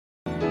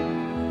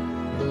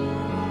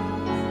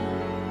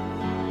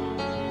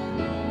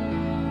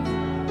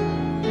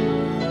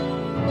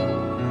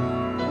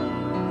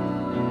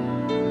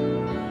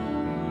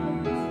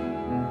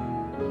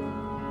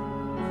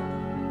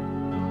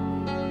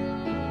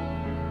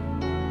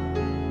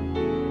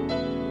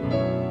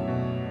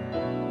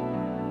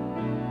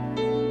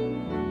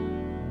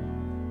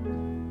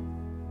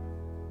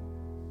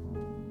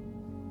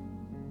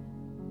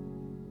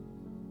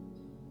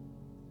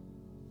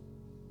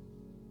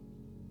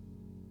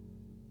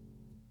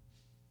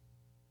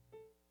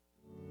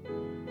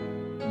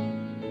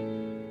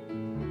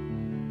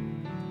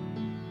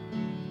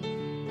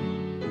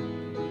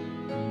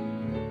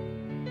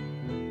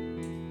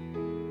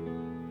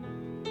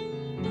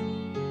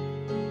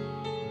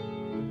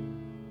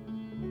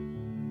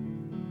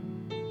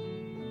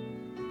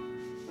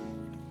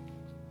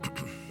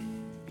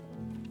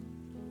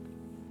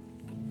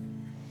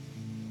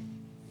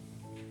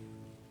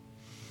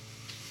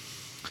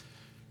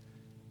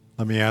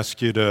Let me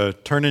ask you to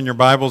turn in your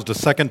Bibles to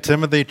 2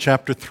 Timothy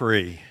chapter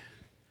 3.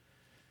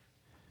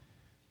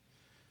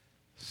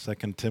 2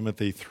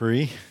 Timothy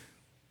 3.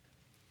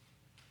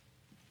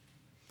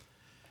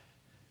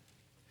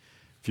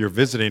 If you're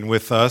visiting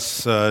with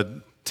us,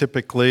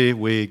 typically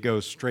we go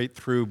straight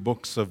through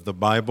books of the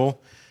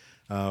Bible.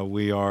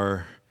 We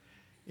are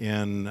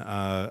in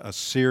a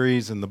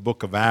series in the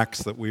book of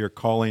Acts that we are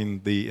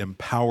calling the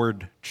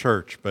Empowered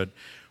Church, but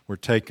we're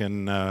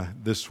taking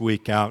this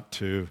week out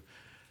to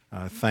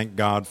thank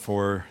God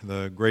for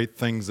the great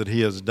things that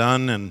He has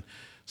done and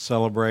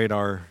celebrate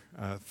our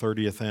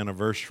 30th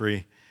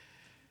anniversary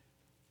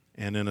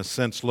and in a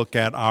sense look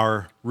at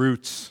our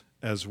roots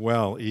as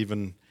well,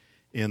 even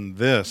in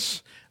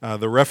this.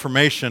 The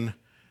Reformation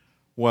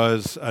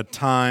was a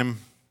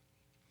time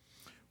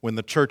when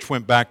the church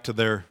went back to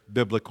their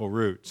biblical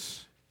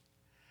roots.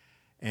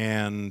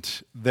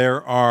 And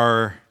there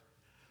are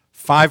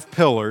 5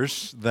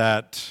 pillars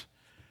that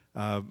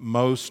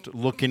most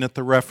looking at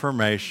the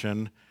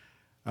Reformation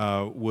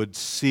would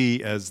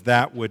see as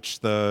that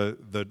which the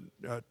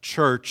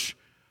church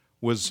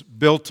was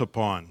built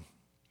upon.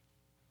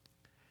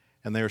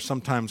 And they are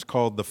sometimes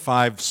called the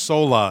 5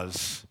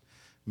 solas,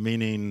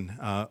 meaning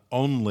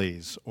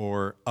onlys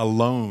or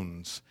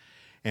alones.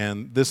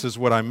 And this is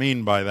what I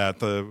mean by that.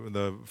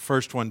 The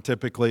first one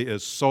typically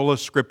is sola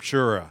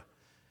scriptura,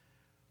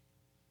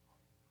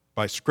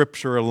 by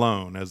Scripture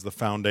alone as the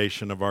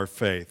foundation of our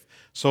faith.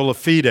 Sola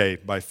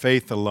fide, by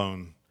faith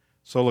alone.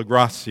 Sola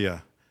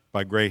gratia,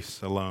 by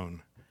grace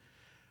alone.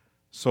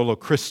 Solo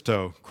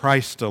Christo,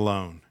 Christ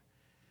alone.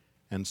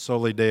 And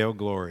soli Deo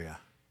gloria,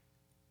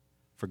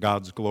 for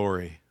God's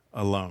glory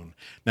alone.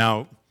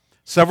 Now,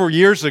 several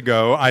years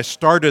ago, I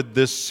started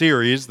this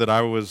series that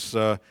I was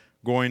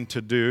going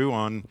to do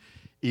on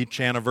each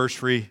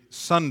anniversary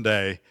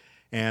Sunday.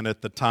 And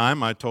at the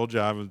time, I told you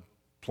I would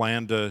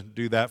plan to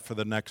do that for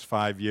the next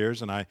 5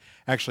 years. And I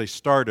actually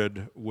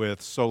started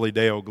with Soli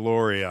Deo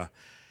Gloria.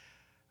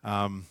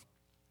 And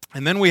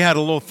then we had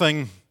a little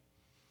thing,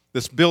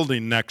 this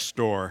building next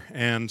door.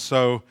 And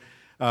so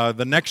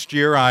the next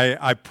year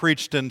I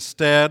preached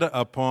instead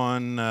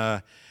upon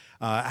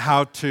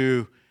how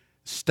to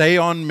stay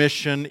on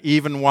mission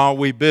even while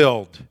we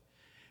build.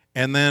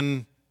 And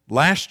then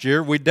last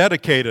year we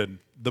dedicated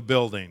the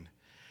building.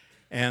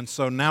 And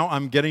so now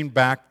I'm getting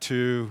back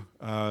to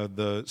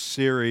the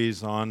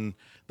series on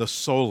the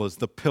solas,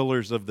 the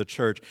pillars of the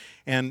church.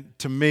 And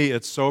to me,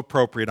 it's so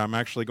appropriate. I'm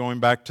actually going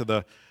back to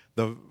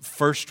the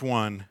first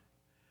one.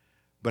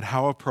 But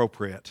how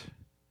appropriate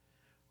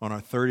on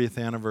our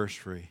 30th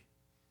anniversary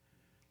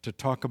to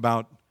talk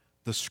about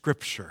the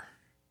Scripture.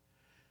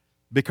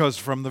 Because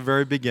from the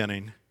very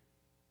beginning,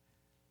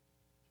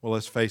 well,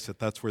 let's face it,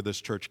 that's where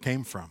this church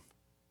came from.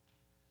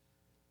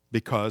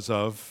 Because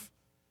of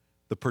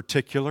the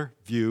particular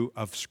view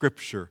of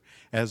Scripture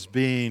as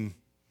being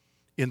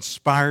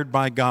inspired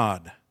by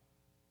God,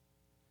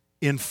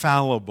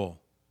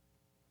 infallible,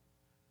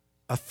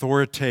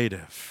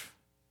 authoritative.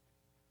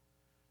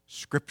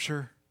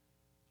 Scripture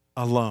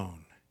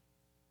alone.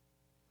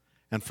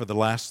 And for the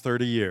last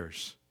 30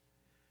 years,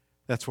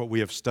 that's what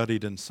we have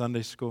studied in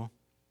Sunday school.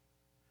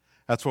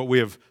 That's what we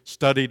have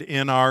studied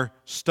in our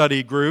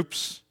study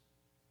groups.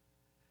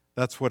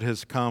 That's what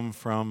has come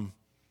from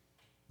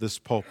this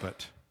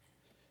pulpit,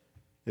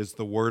 is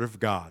the Word of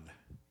God,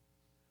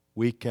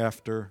 week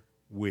after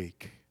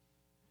week.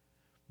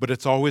 But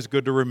it's always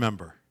good to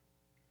remember,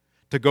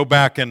 to go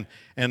back and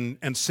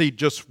see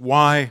just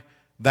why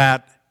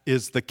that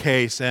is the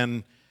case.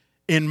 And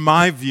in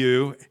my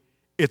view,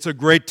 it's a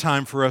great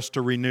time for us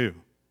to renew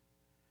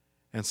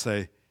and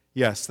say,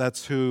 yes,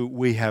 that's who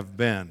we have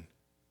been,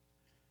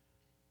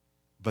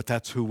 but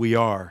that's who we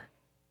are.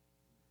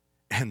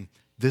 And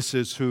this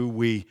is who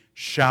we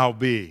shall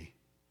be.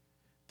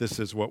 This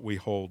is what we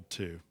hold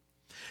to.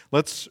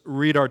 Let's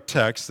read our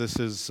text. This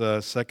is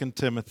 2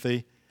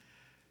 Timothy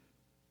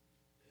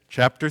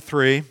chapter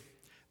 3.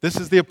 This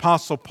is the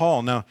Apostle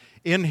Paul. Now,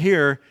 in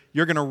here,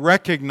 you're going to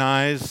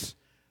recognize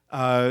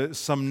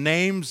some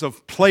names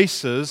of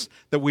places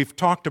that we've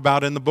talked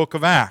about in the book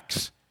of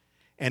Acts,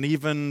 and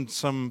even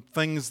some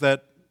things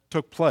that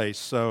took place.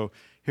 So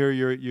here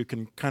you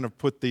can kind of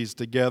put these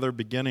together,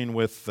 beginning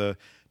with the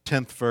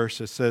 10th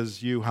verse. It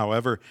says, "You,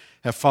 however,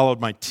 have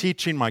followed my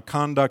teaching, my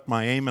conduct,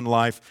 my aim in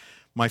life,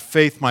 my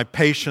faith, my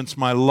patience,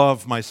 my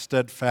love, my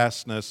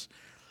steadfastness,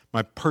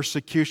 my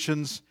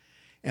persecutions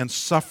and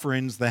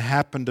sufferings that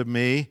happened to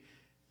me."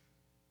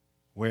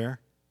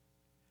 Where?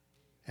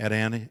 At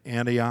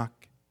Antioch,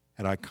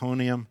 at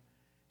Iconium,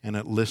 and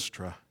at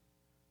Lystra.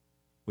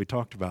 We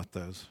talked about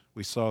those.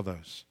 We saw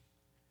those.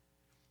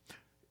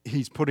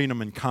 He's putting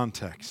them in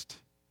context.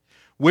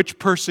 "Which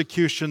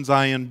persecutions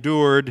I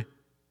endured,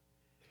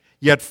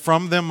 yet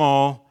from them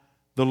all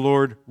the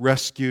Lord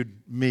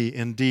rescued me.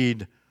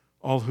 Indeed,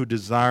 all who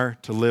desire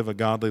to live a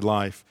godly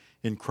life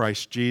in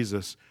Christ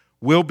Jesus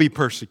will be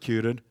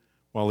persecuted,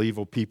 while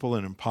evil people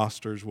and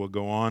impostors will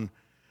go on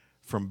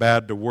from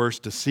bad to worse,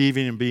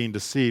 deceiving and being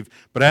deceived.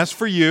 But as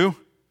for you,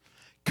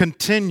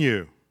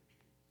 continue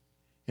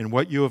in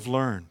what you have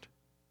learned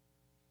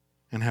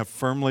and have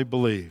firmly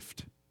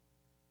believed,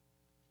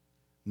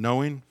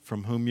 knowing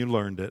from whom you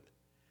learned it,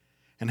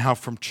 and how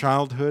from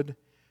childhood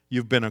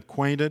you've been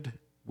acquainted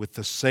with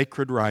the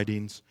sacred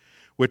writings,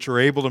 which are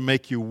able to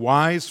make you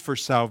wise for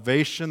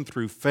salvation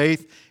through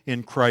faith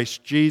in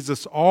Christ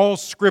Jesus. All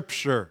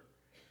Scripture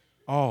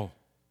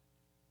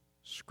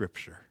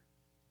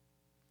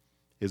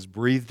is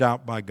breathed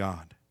out by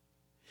God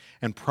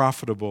and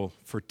profitable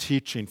for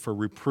teaching, for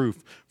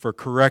reproof, for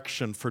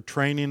correction, for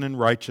training in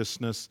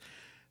righteousness,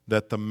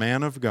 that the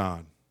man of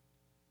God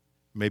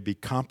may be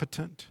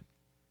competent,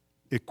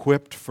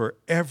 equipped for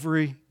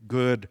every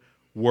good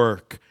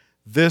work.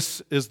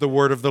 This is the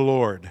word of the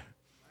Lord.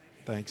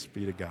 Thanks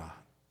be to God.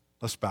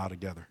 Let's bow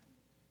together.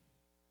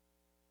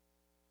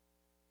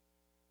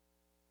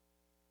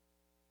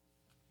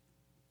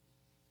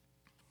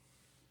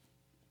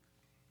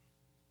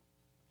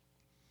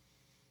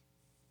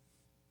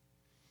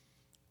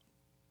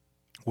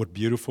 What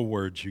beautiful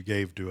words you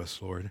gave to us,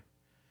 Lord.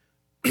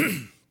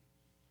 And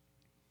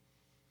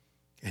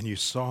you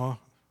saw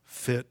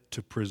fit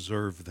to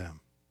preserve them.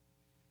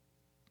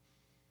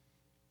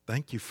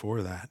 Thank you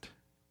for that.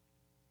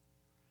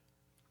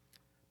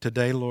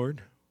 Today,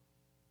 Lord,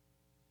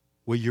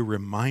 will you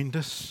remind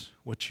us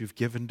what you've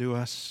given to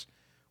us,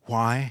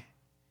 why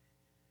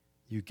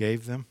you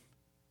gave them,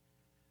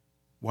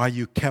 why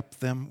you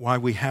kept them, why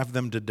we have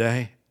them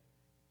today,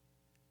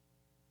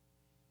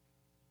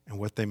 and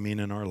what they mean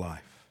in our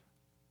life.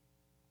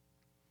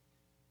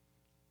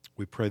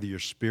 We pray that your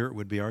Spirit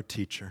would be our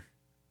teacher.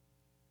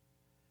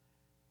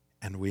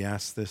 And we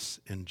ask this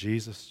in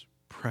Jesus'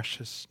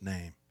 precious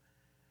name.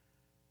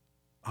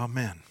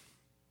 Amen.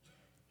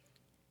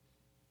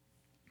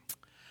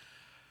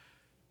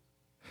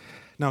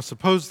 Now,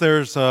 suppose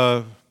there's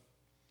a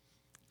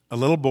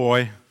little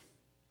boy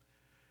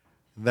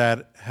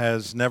that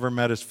has never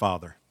met his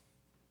father.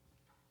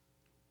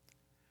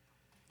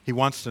 He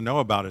wants to know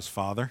about his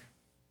father.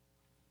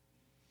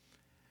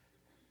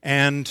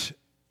 And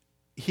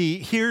he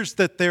hears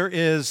that there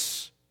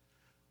is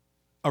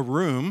a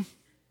room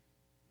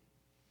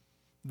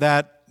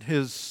that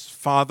his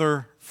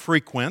father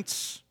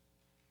frequents.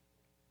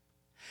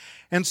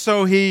 And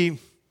so he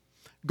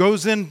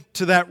goes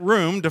into that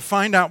room to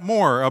find out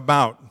more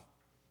about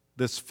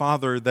this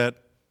father that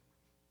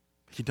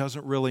he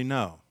doesn't really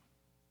know.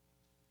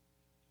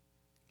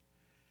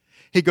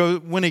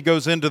 When he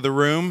goes into the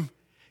room,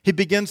 he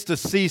begins to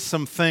see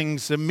some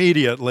things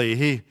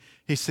immediately.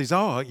 He sees,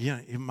 oh,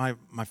 yeah,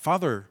 my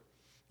father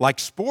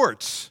likes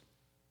sports.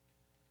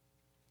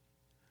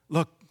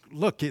 Look,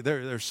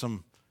 there's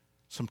some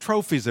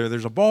trophies there.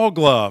 There's a ball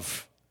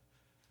glove.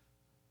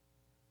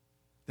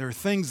 There are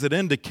things that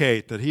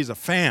indicate that he's a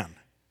fan.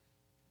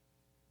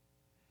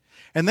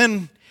 And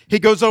then he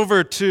goes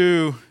over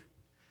to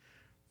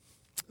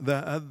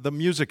the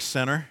music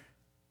center.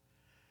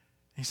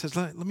 He says,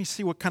 let me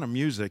see what kind of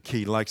music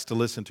he likes to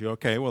listen to.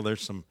 Okay, well,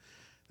 there's some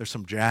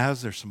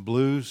jazz, there's some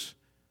blues,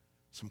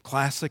 some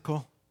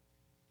classical,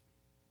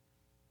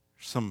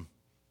 some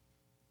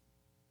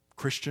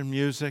Christian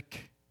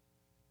music.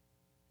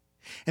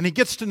 And he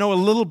gets to know a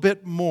little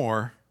bit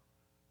more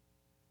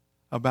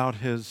about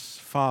his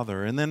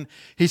father. And then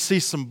he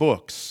sees some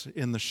books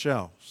in the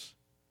shelves.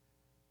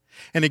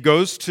 And he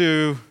goes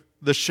to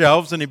the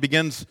shelves and he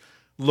begins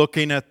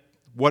looking at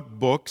what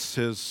books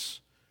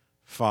his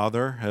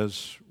father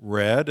has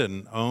read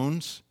and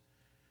owns.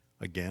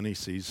 Again, he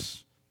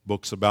sees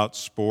books about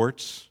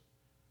sports,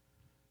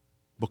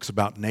 books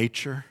about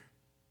nature.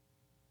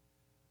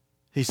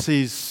 He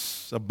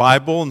sees a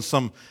Bible and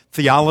some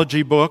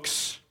theology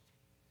books.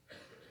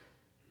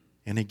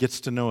 And he gets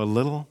to know a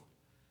little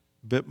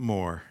bit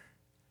more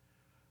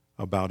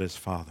about his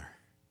father.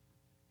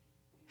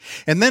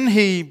 And then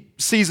he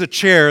sees a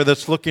chair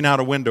that's looking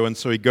out a window, and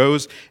so he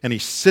goes and he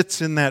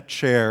sits in that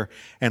chair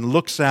and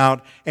looks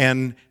out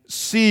and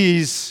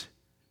sees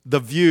the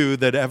view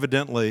that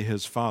evidently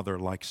his father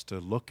likes to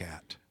look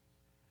at.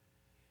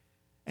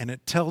 And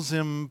it tells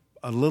him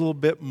a little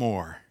bit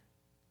more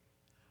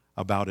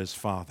about his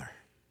father.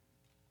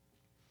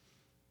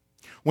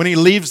 When he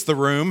leaves the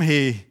room,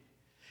 he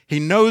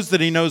knows that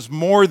he knows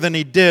more than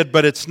he did,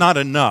 but it's not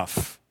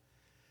enough.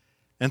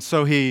 And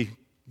so he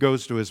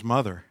goes to his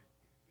mother.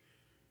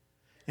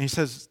 And he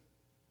says,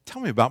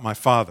 tell me about my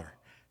father.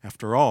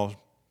 After all,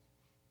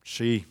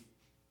 she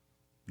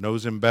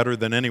knows him better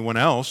than anyone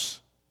else.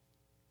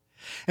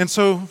 And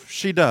so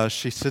she does.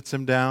 She sits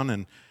him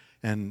down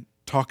and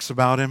talks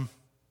about him.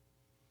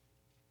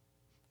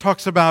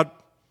 Talks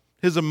about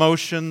his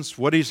emotions,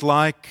 what he's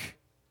like.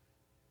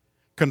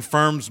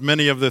 Confirms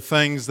many of the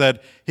things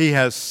that he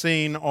has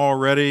seen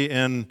already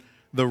in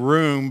the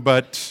room.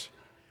 But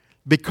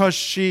because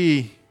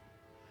she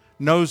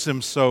knows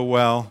him so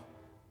well,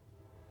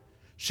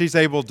 she's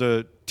able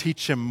to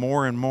teach him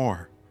more and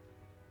more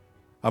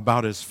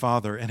about his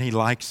father, and he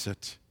likes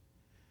it.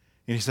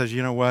 And he says,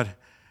 you know what?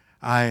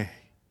 I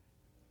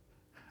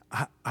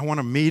want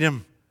to meet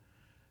him.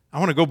 I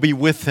want to go be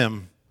with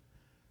him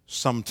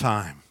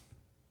sometime.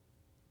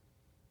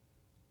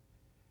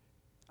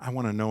 I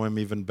want to know him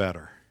even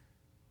better.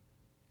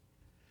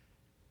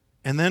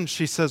 And then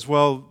she says,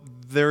 well,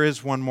 there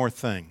is one more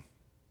thing.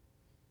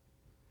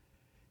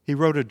 He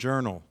wrote a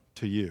journal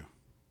to you.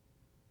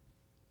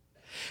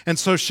 And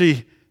so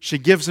she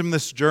gives him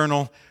this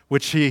journal,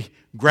 which he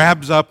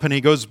grabs up, and he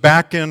goes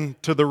back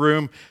into the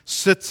room,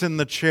 sits in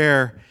the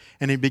chair,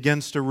 and he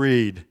begins to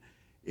read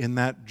in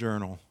that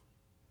journal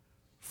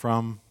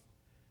from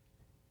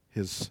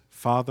his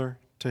father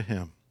to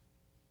him.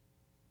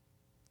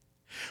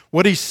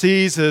 What he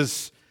sees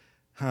is,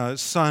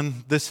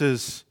 son, this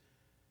is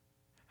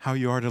how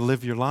you are to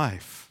live your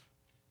life.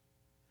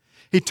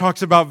 He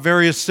talks about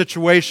various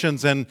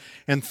situations and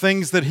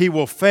things that he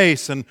will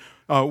face, and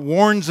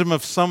warns him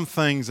of some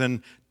things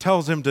and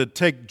tells him to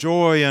take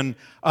joy in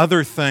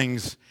other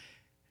things.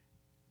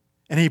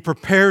 And he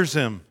prepares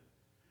him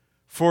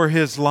for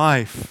his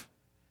life.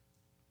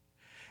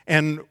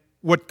 And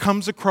what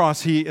comes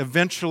across, he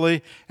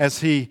eventually, as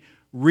he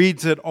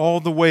reads it all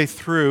the way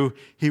through,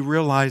 he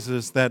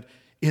realizes that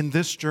in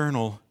this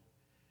journal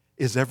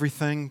is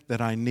everything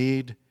that I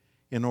need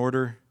in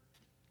order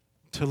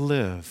to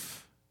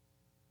live.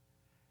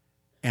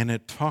 And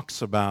it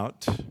talks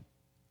about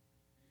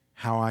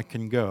how I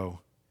can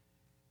go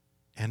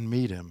and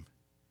meet him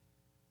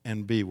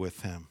and be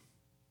with him.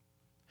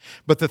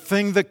 But the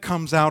thing that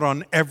comes out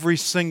on every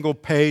single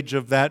page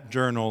of that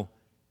journal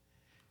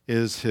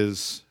is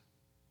his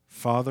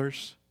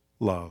father's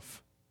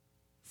love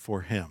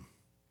for him.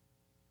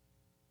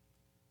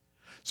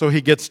 So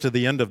he gets to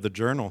the end of the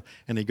journal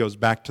and he goes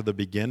back to the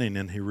beginning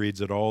and he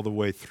reads it all the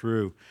way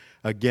through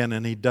again.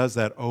 And he does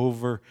that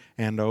over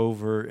and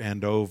over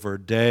and over,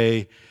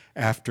 day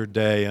after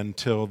day,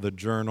 until the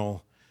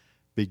journal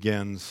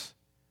begins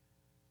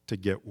to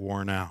get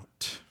worn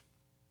out.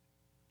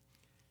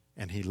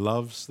 And he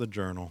loves the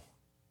journal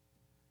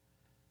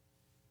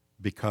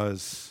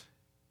because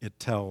it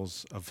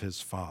tells of his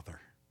father.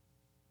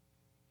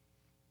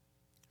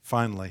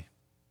 Finally,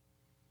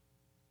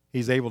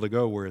 he's able to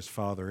go where his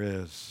father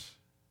is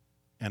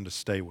and to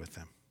stay with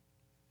him.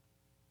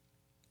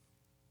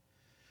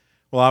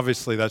 Well,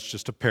 obviously, that's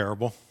just a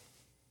parable.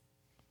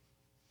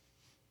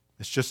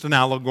 It's just an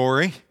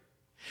allegory.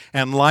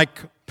 And like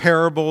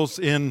parables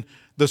in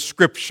the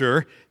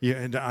Scripture,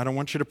 I don't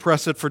want you to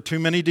press it for too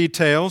many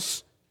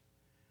details,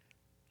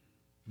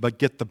 but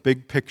get the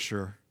big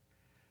picture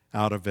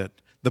out of it,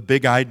 the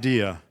big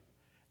idea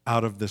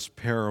out of this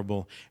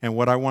parable. And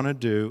what I want to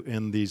do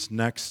in these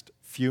next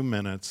few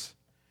minutes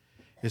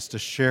is to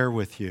share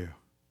with you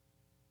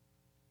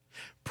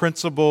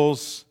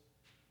principles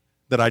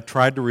that I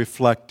tried to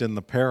reflect in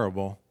the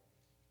parable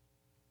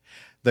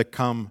that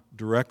come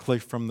directly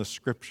from the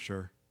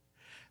Scripture,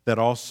 that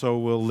also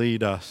will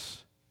lead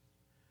us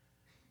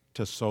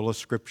to sola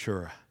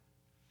scriptura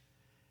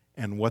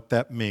and what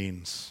that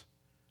means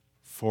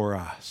for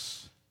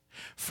us.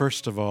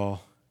 First of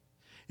all,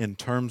 in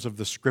terms of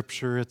the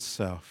Scripture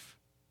itself,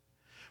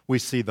 we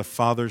see the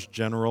Father's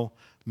general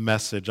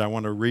message. I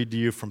want to read to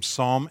you from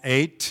Psalm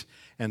 8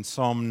 and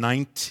Psalm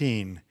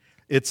 19.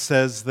 It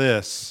says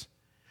this,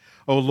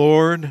 O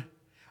Lord,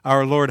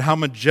 our Lord, how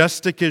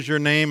majestic is your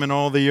name in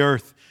all the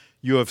earth.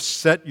 You have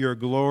set your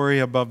glory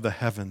above the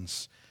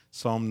heavens.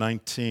 Psalm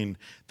 19,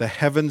 the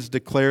heavens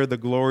declare the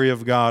glory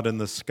of God,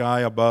 and the sky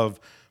above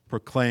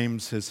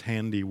proclaims his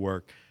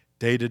handiwork.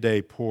 Day to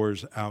day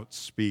pours out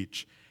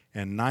speech,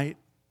 and night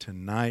to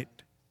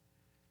night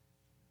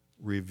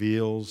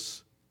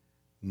reveals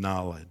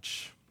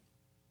knowledge.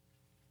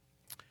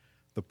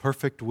 The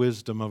perfect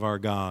wisdom of our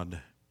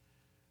God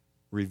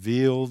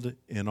revealed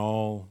in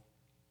all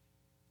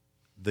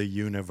the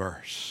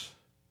universe.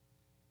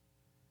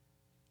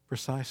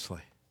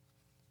 Precisely.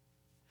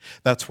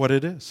 That's what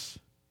it is.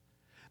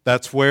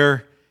 That's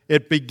where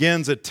it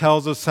begins. It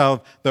tells us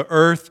how the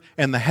earth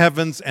and the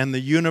heavens and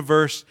the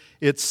universe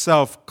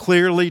itself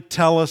clearly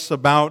tell us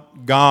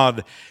about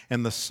God.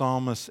 And the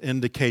psalmist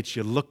indicates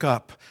you look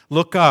up,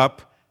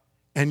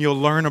 and you'll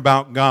learn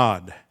about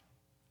God.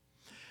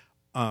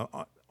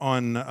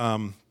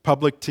 On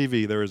public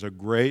TV, there is a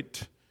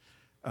great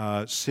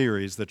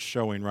series that's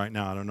showing right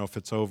now. I don't know if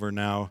it's over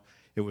now.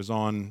 It was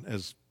on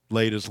as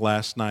late as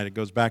last night. It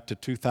goes back to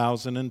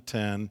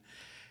 2010,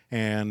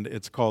 and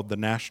it's called The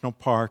National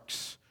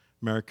Parks,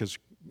 America's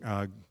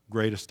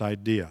Greatest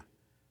Idea.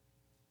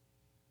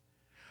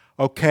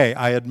 Okay,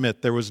 I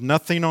admit there was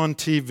nothing on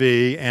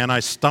TV, and I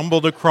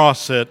stumbled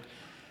across it,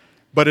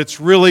 but it's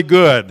really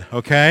good,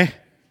 okay?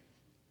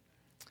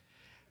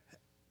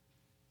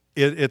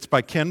 It's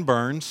by Ken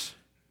Burns,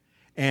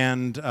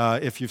 and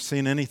if you've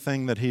seen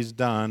anything that he's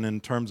done in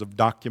terms of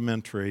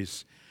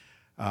documentaries,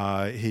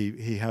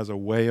 he has a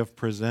way of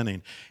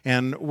presenting.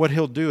 And what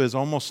he'll do is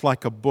almost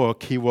like a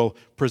book. He will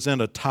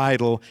present a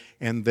title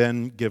and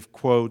then give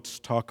quotes,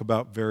 talk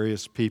about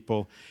various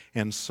people,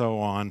 and so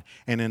on.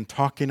 And in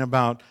talking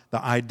about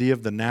the idea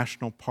of the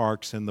national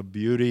parks and the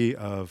beauty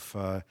of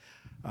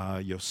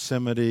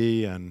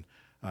Yosemite and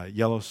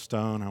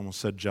Yellowstone, I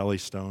almost said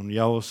Jellystone,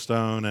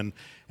 Yellowstone,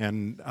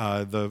 and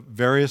the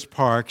various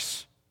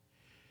parks,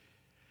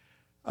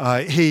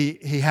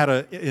 he had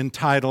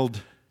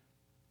entitled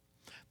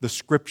The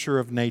Scripture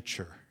of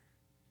Nature.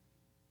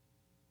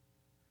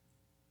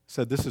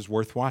 said, this is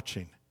worth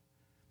watching.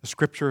 The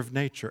Scripture of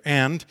nature.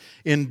 And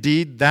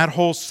indeed, that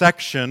whole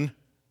section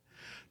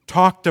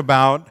talked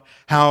about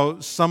how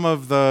some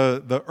of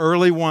the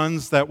early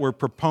ones that were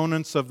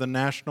proponents of the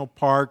national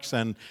parks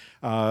and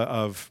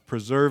of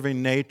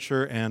preserving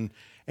nature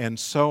and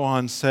so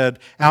on said,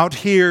 out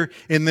here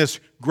in this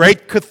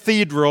great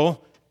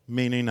cathedral,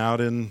 meaning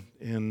out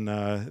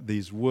in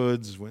these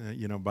woods,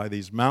 by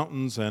these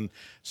mountains and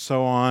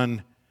so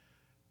on,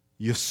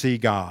 you see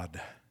God.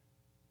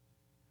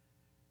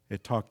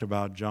 It talked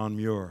about John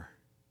Muir,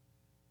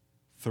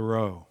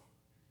 Thoreau.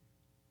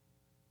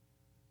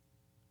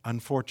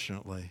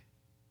 Unfortunately,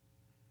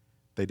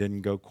 they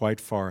didn't go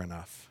quite far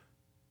enough.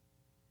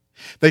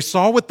 They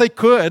saw what they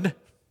could,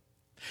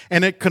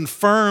 and it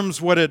confirms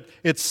what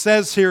it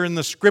says here in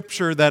the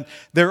Scripture, that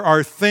there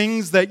are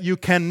things that you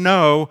can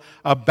know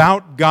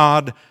about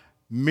God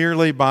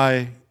merely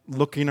by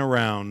looking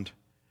around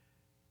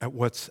at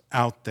what's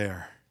out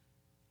there.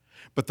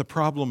 But the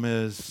problem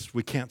is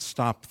we can't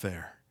stop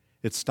there.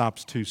 It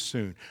stops too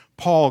soon.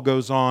 Paul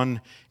goes on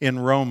in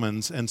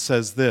Romans and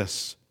says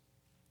this,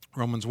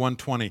 Romans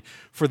 1:20,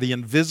 for the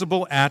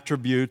invisible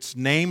attributes,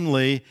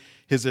 namely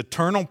His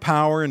eternal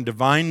power and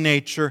divine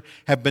nature,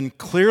 have been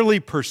clearly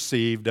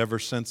perceived ever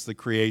since the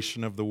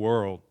creation of the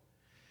world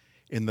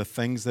in the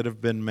things that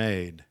have been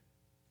made,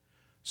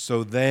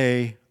 so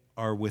they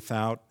are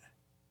without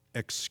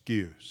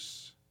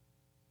excuse.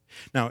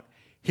 Now,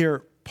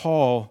 here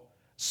Paul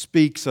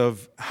speaks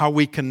of how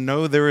we can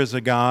know there is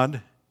a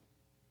God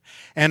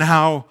and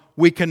how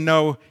we can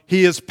know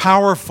He is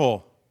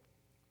powerful.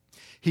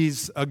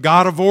 He's a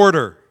God of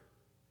order.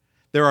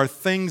 There are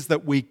things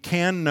that we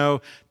can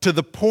know to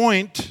the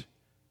point,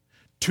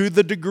 to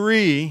the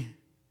degree,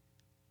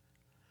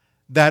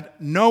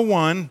 that no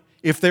one,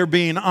 if they're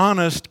being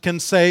honest, can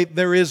say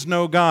there is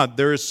no God.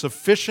 There is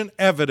sufficient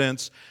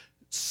evidence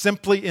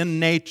simply in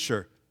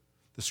nature,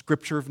 the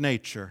Scripture of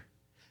nature.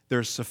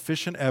 There is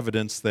sufficient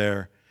evidence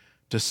there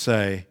to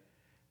say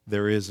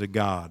there is a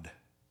God.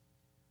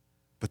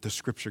 But the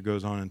Scripture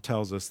goes on and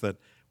tells us that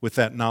with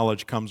that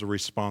knowledge comes a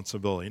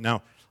responsibility.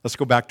 Now, let's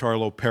go back to our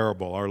little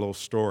parable, our little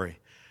story.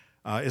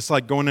 It's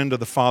like going into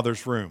the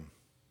Father's room.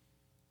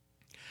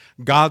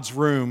 God's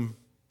room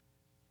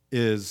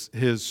is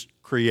His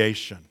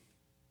creation.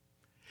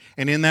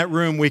 And in that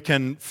room, we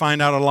can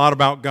find out a lot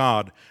about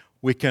God.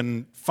 We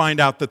can find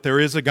out that there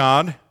is a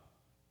God.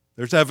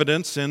 There's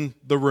evidence in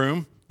the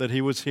room that He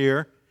was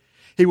here.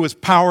 He was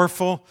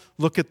powerful.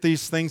 Look at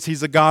these things.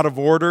 He's a God of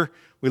order.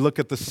 We look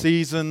at the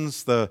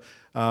seasons, the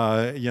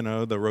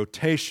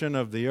rotation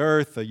of the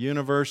earth, the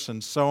universe,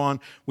 and so on.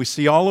 We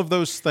see all of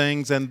those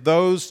things, and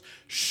those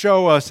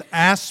show us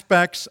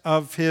aspects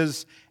of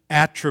His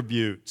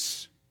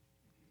attributes,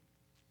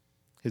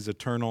 His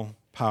eternal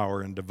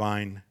power and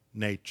divine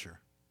nature.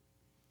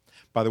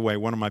 By the way,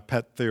 one of my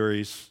pet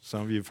theories,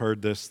 some of you have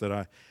heard this,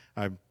 that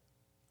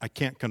I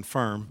can't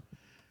confirm,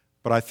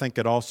 but I think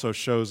it also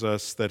shows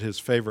us that His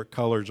favorite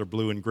colors are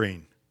blue and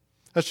green.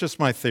 That's just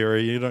my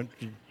theory.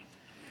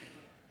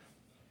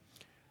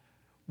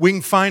 We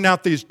can find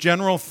out these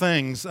general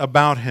things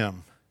about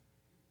Him,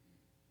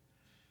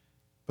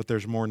 but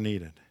there's more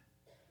needed.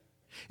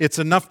 It's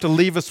enough to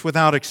leave us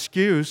without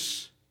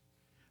excuse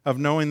of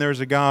knowing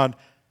there's a God,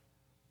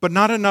 but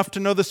not enough to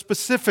know the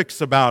specifics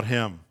about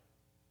Him,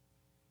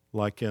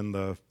 like in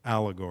the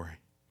allegory.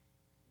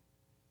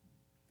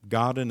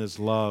 God in His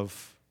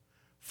love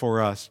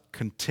for us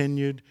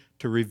continued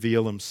to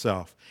reveal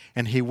Himself,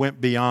 and He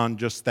went beyond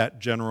just that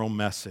general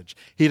message.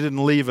 He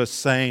didn't leave us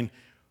saying,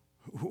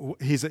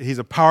 He's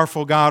a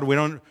powerful God.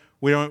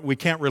 We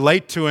can't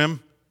relate to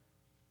Him.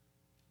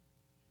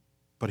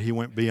 But He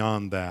went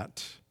beyond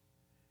that.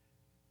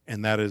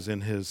 And that is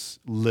in His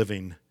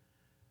living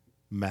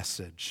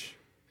message.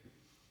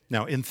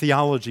 Now, in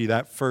theology,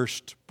 that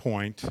first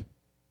point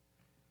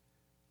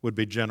would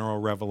be general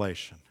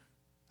revelation.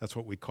 That's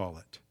what we call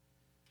it.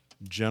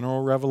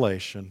 General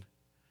revelation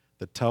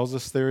that tells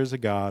us there is a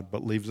God,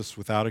 but leaves us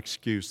without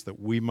excuse that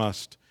we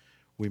must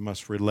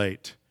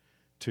relate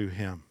to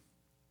Him.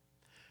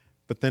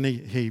 But then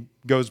he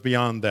goes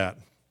beyond that.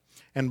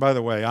 And by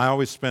the way, I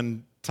always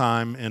spend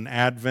time in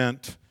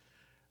Advent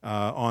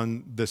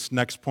on this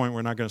next point.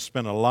 We're not going to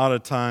spend a lot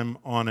of time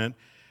on it,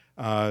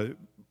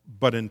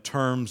 but in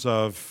terms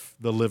of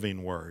the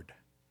living Word.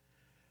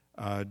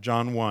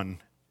 John 1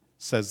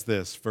 says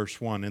this, verse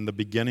 1, in the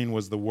beginning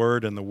was the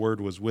Word, and the Word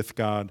was with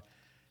God,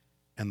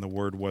 and the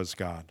Word was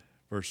God.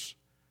 Verse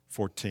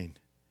 14,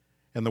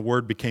 and the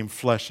Word became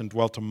flesh and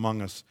dwelt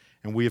among us,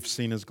 and we have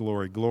seen His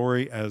glory,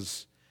 glory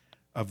as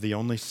of the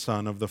only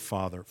Son of the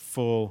Father,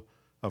 full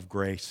of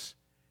grace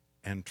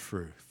and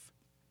truth.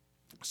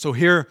 So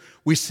here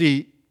we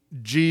see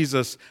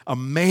Jesus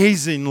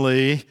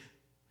amazingly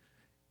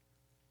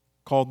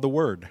called the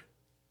Word.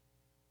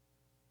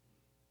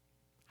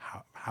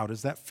 How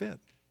does that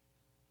fit?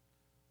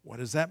 What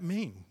does that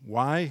mean?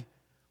 Why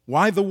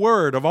the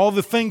Word? Of all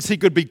the things He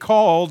could be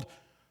called,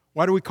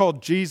 why do we call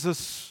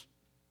Jesus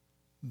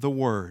the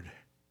Word?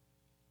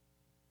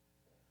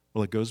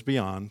 Well, it goes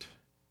beyond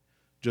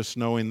just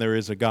knowing there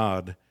is a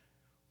God.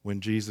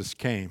 when Jesus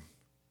came,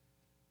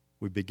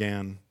 we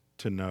began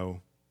to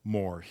know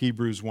more.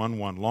 Hebrews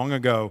 1:1. Long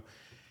ago,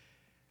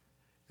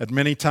 at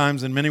many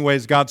times, in many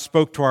ways, God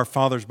spoke to our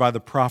fathers by the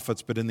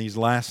prophets, but in these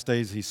last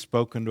days He's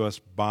spoken to us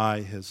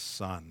by His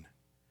Son,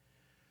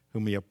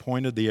 whom He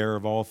appointed the heir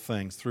of all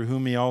things, through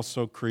whom He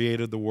also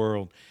created the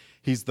world.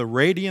 He's the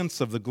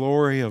radiance of the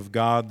glory of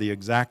God, the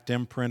exact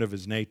imprint of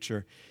His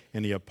nature,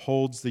 and He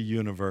upholds the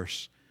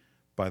universe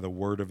by the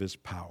word of His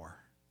power.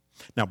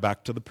 Now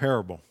back to the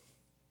parable.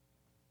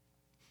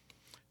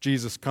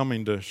 Jesus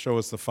coming to show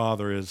us the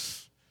Father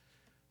is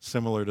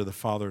similar to the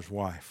Father's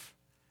wife.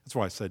 That's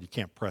why I said you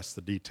can't press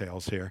the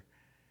details here.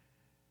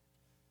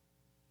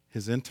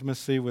 His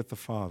intimacy with the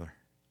Father.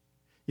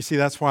 You see,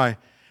 that's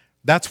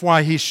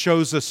why He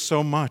shows us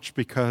so much,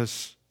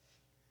 because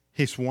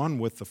He's one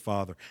with the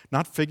Father.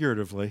 Not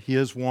figuratively, He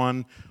is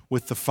one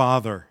with the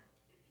Father.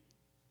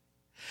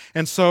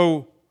 And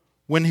so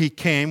when He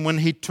came, when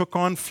He took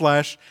on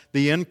flesh,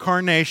 the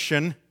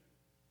incarnation,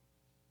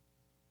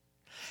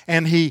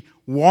 and He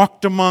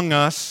walked among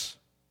us,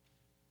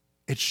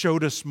 it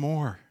showed us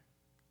more.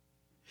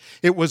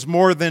 It was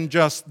more than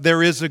just,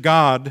 there is a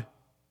God,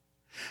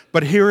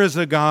 but here is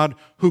a God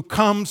who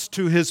comes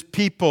to His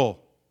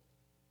people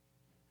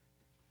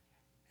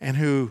and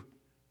who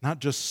not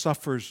just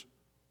suffers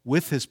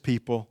with His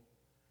people,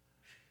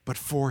 but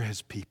for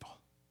His people.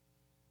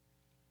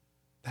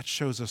 That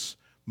shows us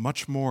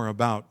much more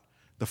about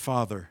the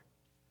Father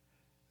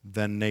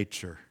than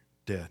nature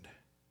did.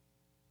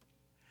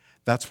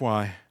 That's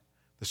why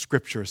the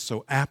Scripture is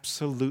so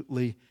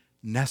absolutely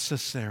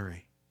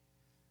necessary.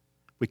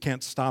 We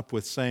can't stop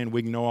with saying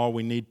we know all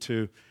we need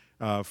to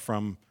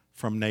from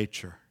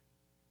nature.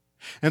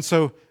 And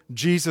so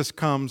Jesus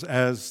comes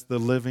as the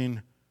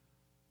living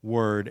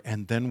Word,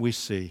 and then we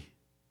see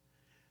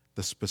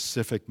the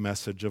specific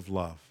message of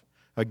love.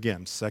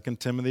 Again, 2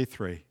 Timothy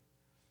 3.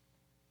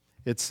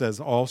 It says,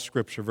 all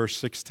Scripture, verse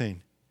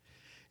 16,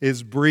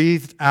 is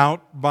breathed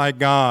out by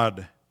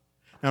God.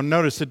 Now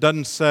notice it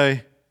doesn't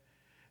say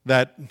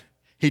that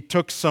He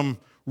took some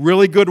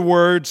really good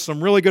words,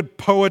 some really good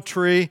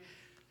poetry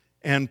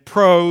and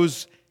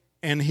prose,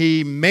 and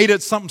He made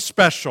it something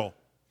special.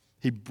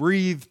 He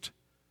breathed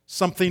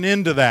something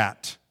into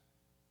that.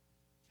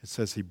 It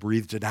says He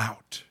breathed it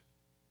out.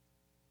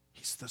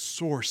 He's the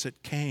source.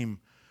 It came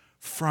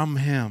from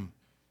Him.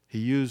 He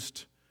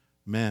used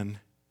men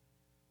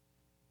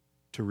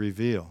to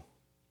reveal.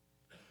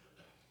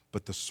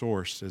 But the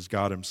source is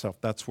God Himself.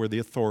 That's where the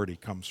authority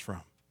comes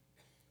from.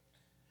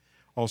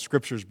 All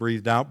Scripture is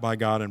breathed out by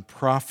God and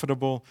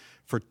profitable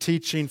for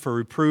teaching, for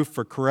reproof,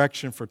 for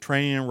correction, for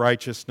training in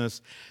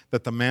righteousness,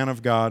 that the man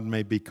of God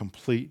may be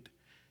complete,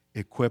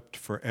 equipped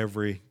for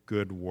every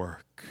good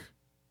work.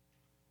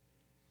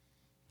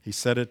 He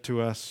said it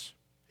to us.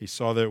 He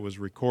saw that it was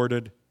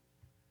recorded.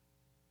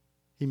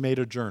 He made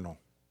a journal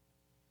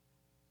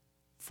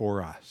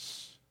for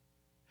us.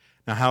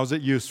 Now, how is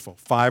it useful?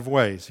 5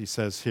 ways, he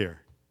says here.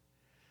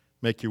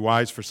 Make you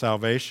wise for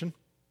salvation.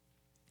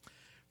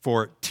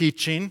 For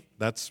teaching,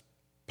 that's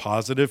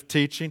positive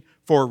teaching.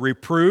 For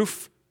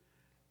reproof,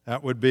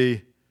 that would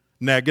be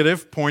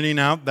negative, pointing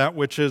out that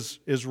which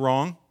is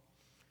wrong.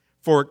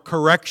 For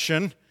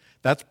correction,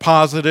 that's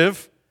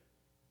positive,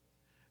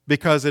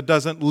 because it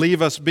doesn't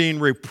leave us being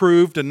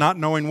reproved and not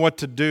knowing what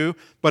to do,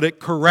 but it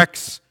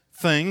corrects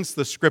things,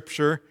 the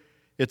Scripture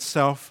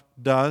itself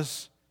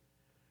does.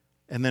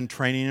 And then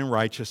training in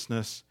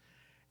righteousness.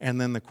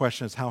 And then the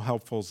question is, how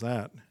helpful is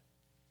that?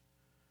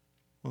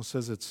 Well, it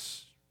says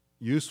it's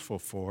useful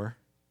for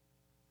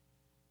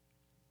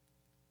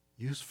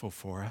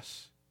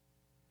us,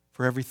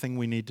 for everything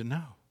we need to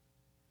know.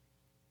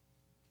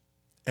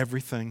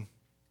 Everything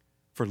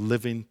for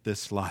living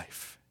this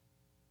life.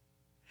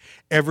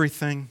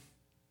 Everything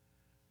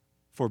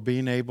for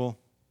being able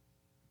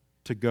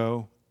to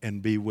go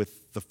and be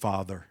with the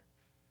Father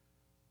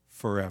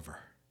forever.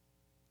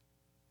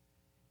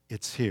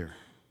 It's here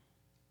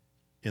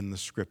in the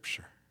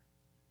Scripture.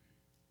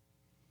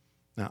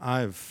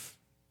 Now,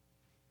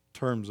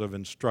 terms of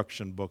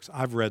instruction books,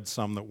 I've read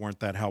some that weren't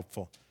that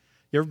helpful.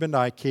 You ever been to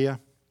IKEA?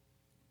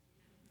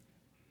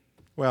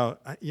 Well,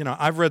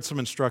 I've read some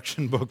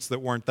instruction books that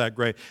weren't that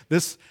great.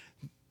 The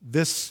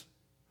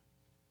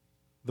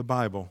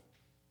Bible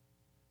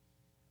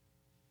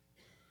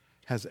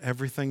has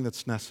everything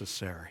that's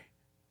necessary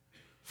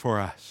for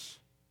us.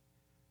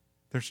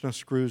 There's no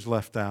screws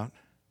left out.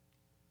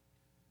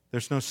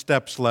 There's no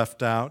steps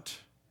left out.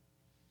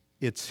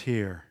 It's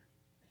here.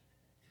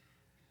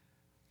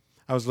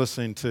 I was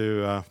listening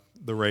to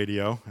the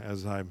radio,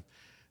 as I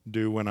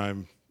do when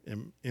I'm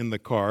in the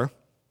car,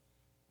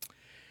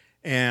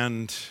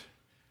 and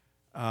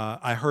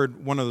I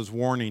heard one of those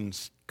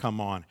warnings come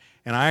on.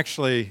 And I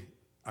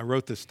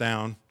wrote this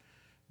down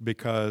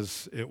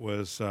because it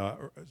was,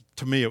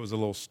 to me, it was a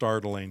little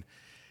startling.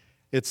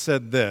 It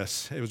said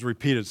this. It was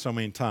repeated so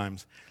many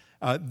times.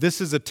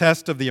 This is a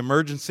test of the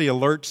emergency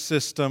alert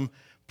system.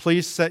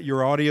 Please set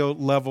your audio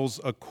levels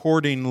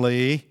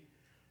accordingly.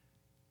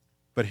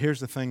 But here's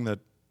the thing that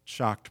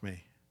shocked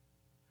me.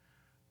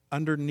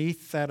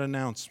 Underneath that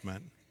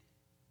announcement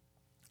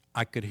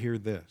I could hear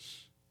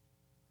this.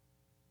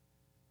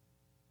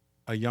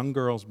 A young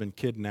girl's been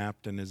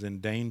kidnapped and is in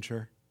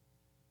danger.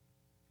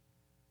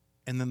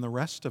 And then the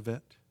rest of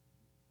it,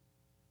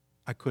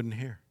 I couldn't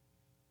hear.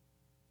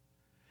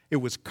 It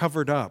was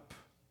covered up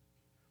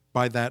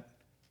by that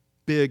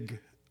big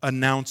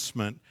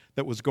announcement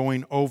that was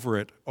going over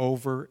it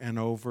over and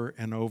over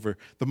and over.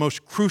 The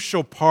most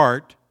crucial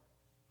part,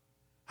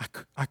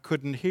 I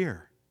couldn't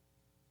hear.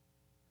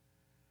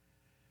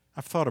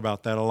 I've thought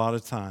about that a lot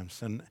of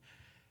times. And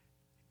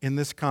in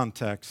this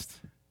context,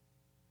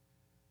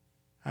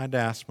 I had to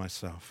ask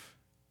myself,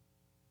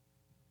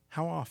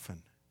 how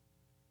often?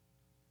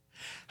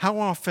 How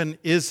often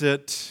is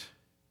it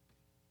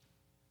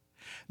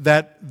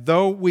that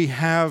though we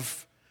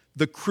have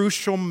the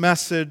crucial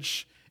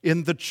message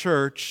in the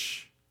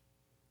church,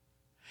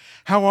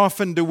 how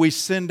often do we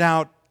send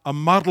out a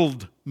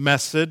muddled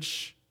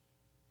message?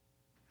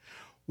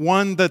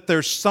 One that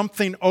there's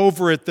something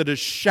over it that is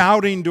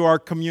shouting to our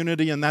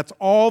community, and that's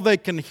all they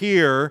can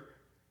hear,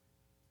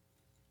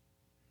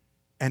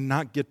 and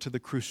not get to the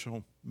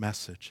crucial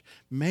message.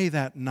 May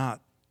that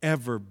not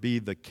ever be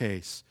the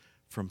case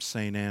from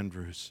St.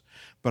 Andrews.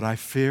 But I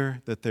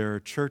fear that there are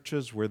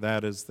churches where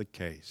that is the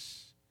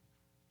case,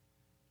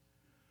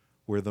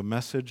 where the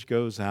message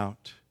goes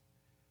out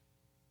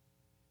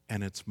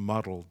and it's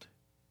muddled,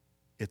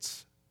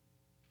 it's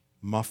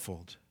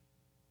muffled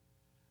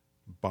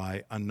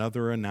by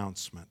another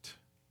announcement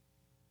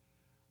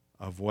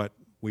of what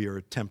we are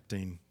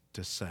attempting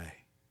to say.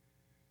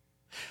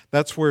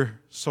 That's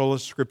where Sola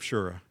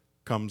Scriptura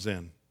comes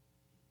in.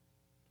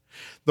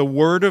 The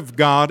Word of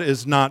God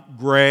is not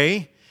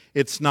gray,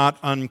 it's not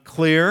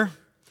unclear.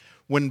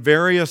 When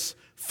various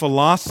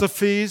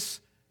philosophies,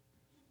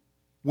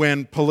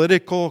 when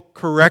political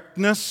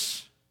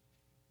correctness,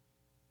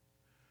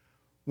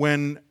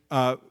 when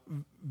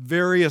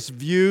various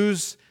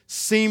views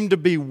seem to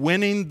be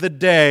winning the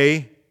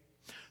day,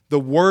 the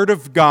Word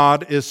of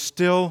God is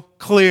still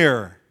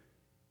clear.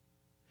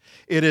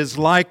 It is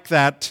like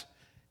that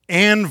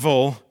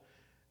anvil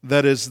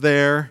that is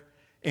there,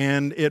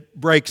 and it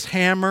breaks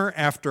hammer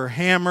after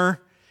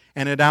hammer,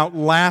 and it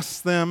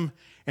outlasts them,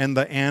 and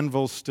the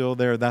anvil's still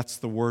there. That's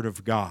the Word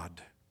of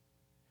God.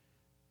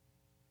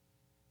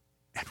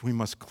 And we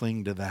must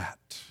cling to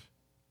that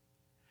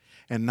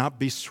and not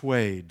be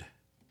swayed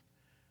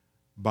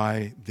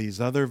by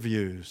these other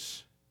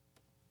views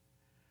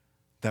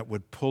that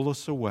would pull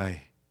us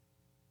away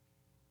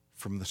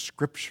from the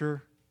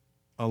Scripture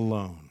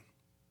alone.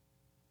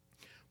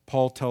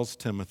 Paul tells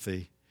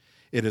Timothy,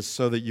 it is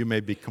so that you may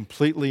be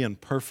completely and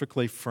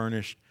perfectly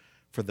furnished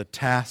for the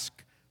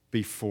task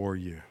before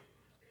you,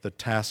 the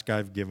task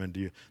I've given to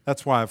you.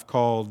 That's why I've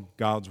called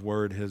God's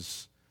Word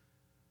His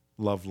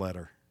love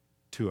letter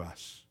to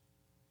us,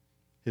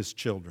 His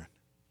children.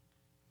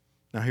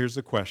 Now here's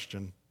the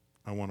question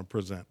I want to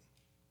present.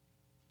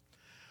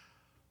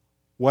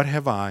 What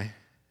have I,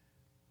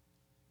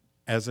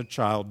 as a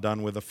child,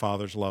 done with a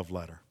father's love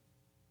letter?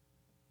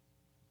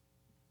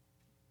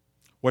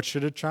 What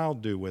should a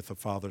child do with a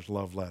father's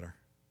love letter?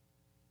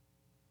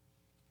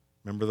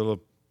 Remember the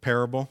little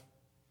parable?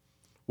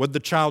 What did the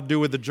child do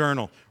with the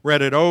journal?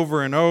 Read it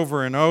over and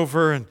over and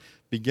over and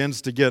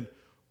begins to get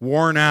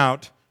worn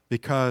out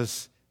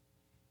because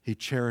he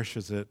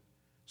cherishes it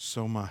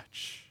so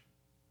much.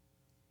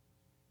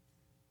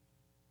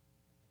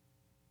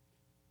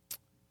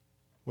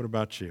 What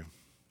about you?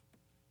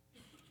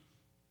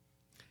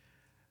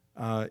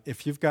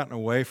 If you've gotten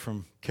away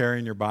from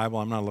carrying your Bible,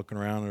 I'm not looking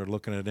around or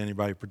looking at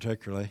anybody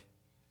particularly.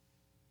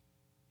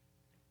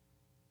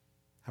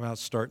 How about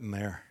starting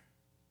there?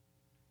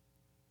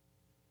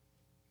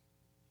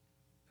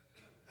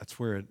 That's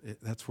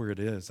where it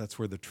is. That's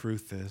where the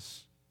truth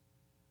is.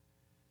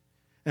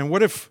 And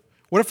what if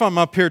I'm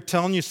up here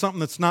telling you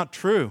something that's not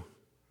true,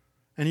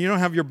 and you don't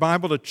have your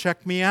Bible to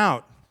check me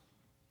out?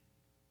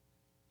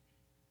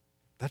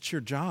 That's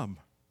your job.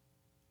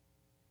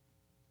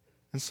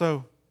 And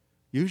so,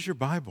 use your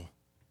Bible.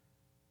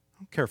 I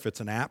don't care if it's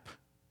an app.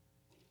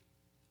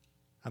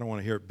 I don't want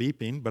to hear it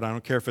beeping, but I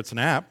don't care if it's an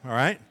app, all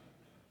right?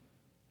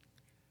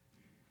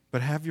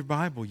 But have your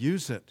Bible.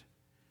 Use it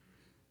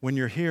when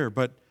you're here.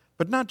 But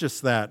not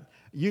just that.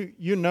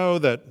 You know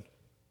that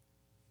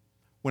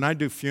when I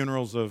do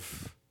funerals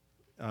of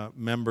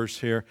members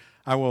here,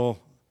 I will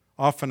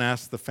often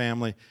ask the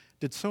family,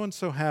 did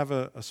so-and-so have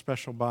a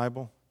special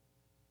Bible?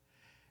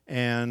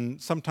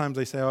 And sometimes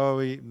they say, oh,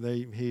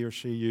 he or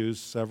she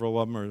used several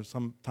of them, or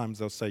sometimes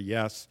they'll say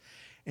yes,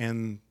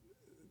 and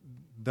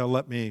they'll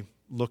let me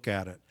look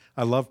at it.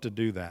 I love to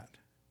do that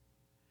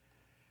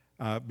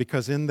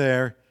because in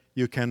there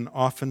you can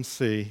often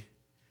see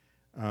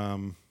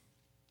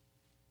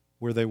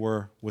where they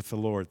were with the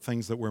Lord,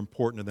 things that were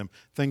important to them,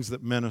 things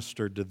that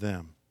ministered to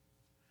them.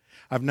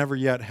 I've never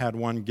yet had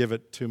one give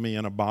it to me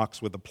in a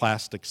box with the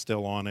plastic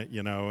still on it,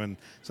 and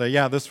say,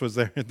 yeah, this was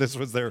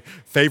their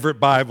favorite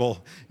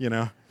Bible,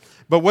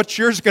 But what's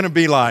yours going to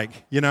be like,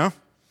 Like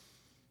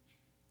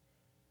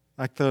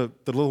the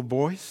little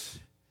boys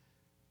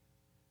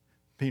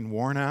being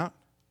worn out?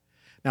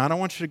 Now, I don't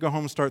want you to go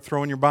home and start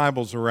throwing your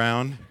Bibles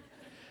around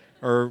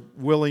or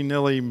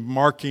willy-nilly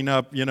marking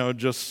up,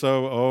 just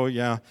so, oh,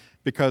 yeah,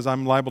 because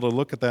I'm liable to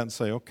look at that and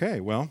say, okay,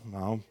 well,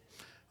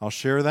 I'll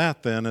share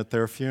that then at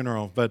their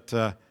funeral. But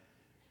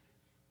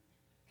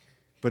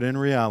in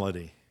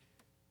reality,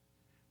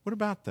 what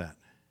about that?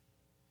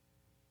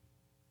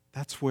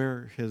 That's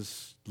where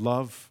His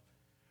love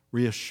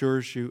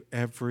reassures you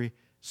every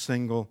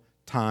single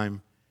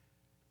time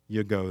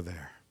you go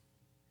there.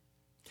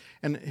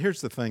 And here's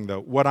the thing, though.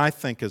 What I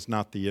think is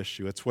not the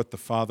issue. It's what the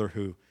Father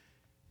who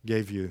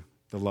gave you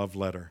the love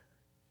letter,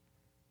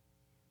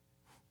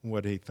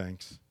 what He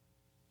thinks.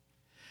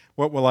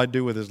 What will I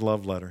do with His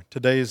love letter?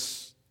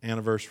 Today's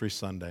Anniversary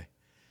Sunday.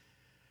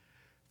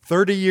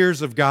 30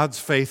 years of God's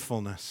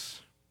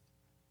faithfulness.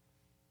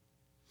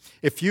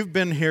 If you've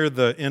been here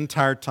the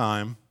entire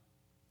time,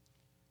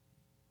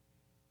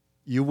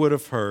 you would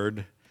have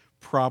heard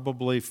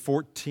probably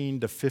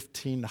 1,400 to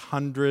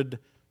 1,500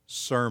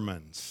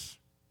 sermons.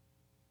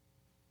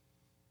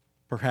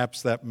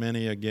 Perhaps that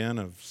many, again,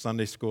 of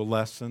Sunday school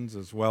lessons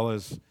as well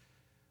as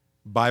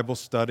Bible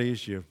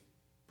studies. You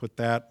put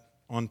that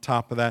on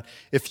top of that.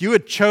 If you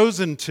had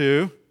chosen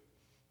to,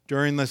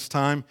 during this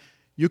time,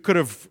 you could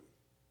have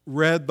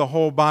read the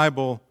whole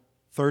Bible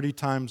 30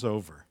 times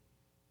over,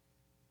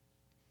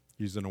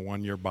 using a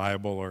one-year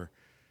Bible or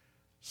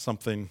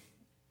something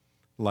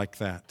like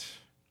that.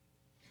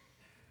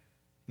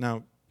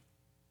 Now,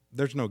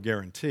 there's no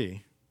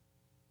guarantee,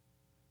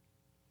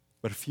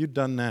 but if you'd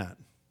done that,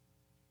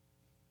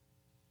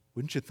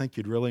 wouldn't you think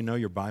you'd really know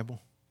your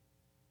Bible?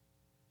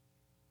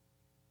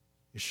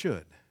 You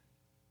should.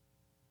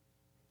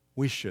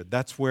 We should.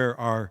 That's where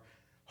our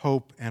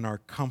hope and our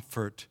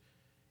comfort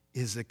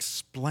is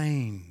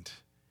explained.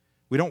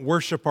 We don't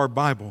worship our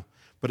Bible,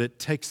 but it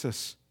takes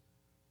us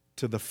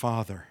to the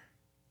Father.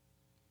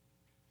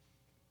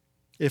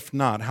 If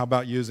not, how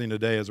about using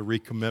today as a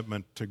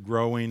recommitment to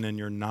growing in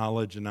your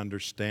knowledge and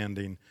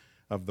understanding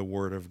of the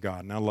Word of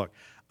God? Now look,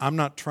 I'm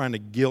not trying to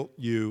guilt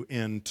you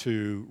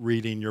into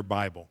reading your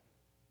Bible,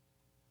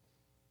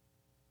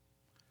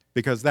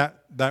 because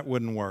that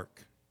wouldn't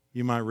work.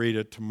 You might read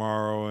it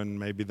tomorrow and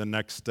maybe the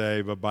next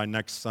day, but by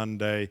next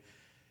Sunday,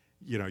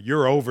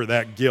 you're over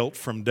that guilt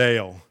from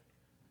Dale.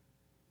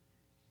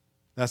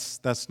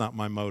 That's not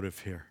my motive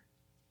here.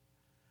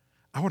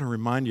 I want to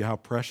remind you how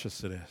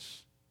precious it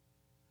is.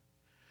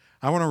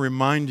 I want to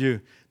remind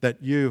you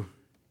that you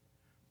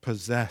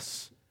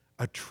possess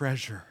a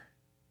treasure,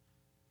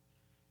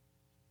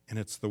 and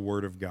it's the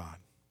Word of God.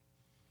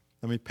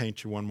 Let me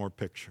paint you one more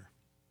picture.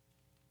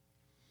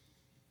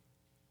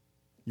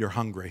 You're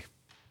hungry.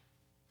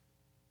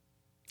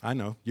 I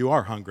know, you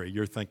are hungry.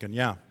 You're thinking,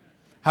 yeah.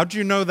 How'd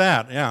you know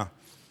that? Yeah.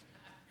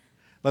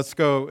 Let's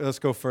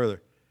go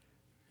further.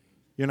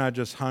 You're not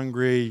just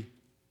hungry,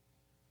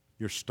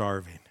 you're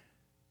starving.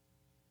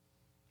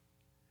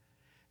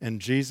 And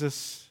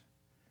Jesus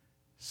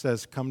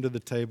says, come to the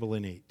table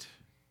and eat.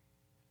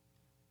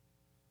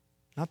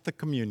 Not the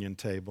communion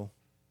table.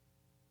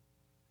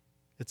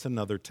 It's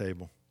another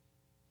table.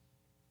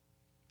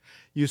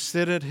 You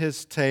sit at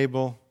His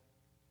table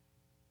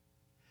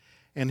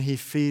and He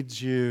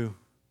feeds you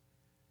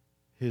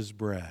His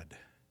bread,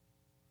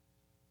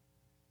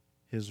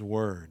 His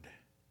Word.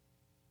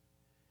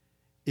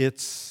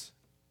 It's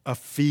a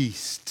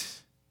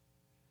feast.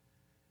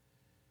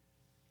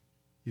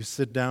 You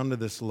sit down to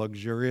this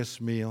luxurious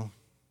meal.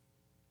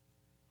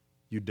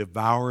 You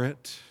devour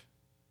it.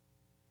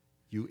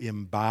 You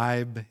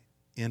imbibe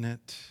in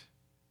it.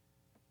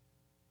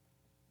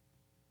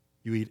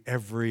 You eat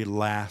every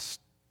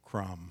last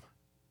crumb.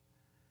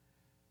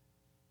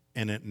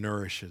 And it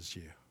nourishes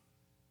you.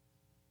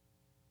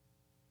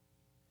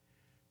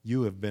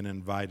 You have been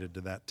invited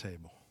to that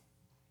table.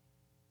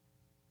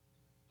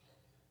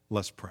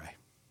 Let's pray.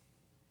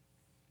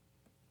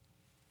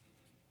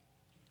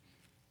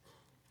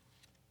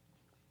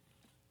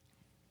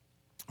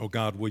 Oh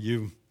God, will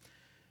you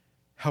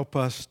help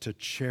us to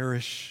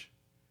cherish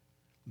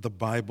the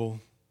Bible,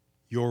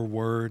 your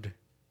word,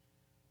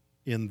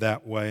 in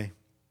that way?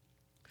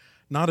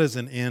 Not as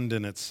an end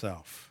in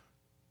itself,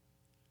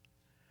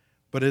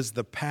 but as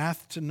the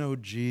path to know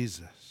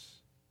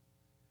Jesus,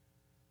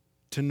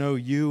 to know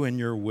you and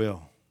your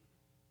will.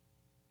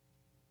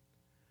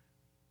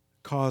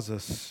 Cause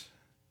us,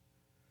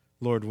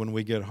 Lord, when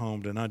we get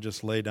home, to not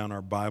just lay down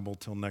our Bible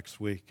till next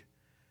week,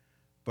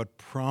 but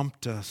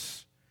prompt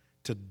us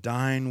to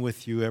dine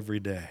with you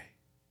every day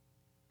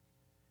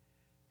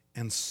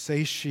and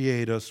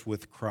satiate us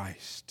with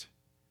Christ.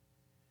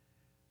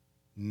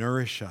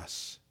 Nourish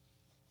us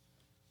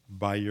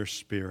by your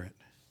Spirit.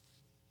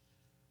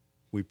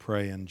 We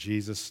pray in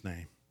Jesus'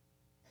 name.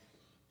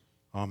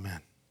 Amen.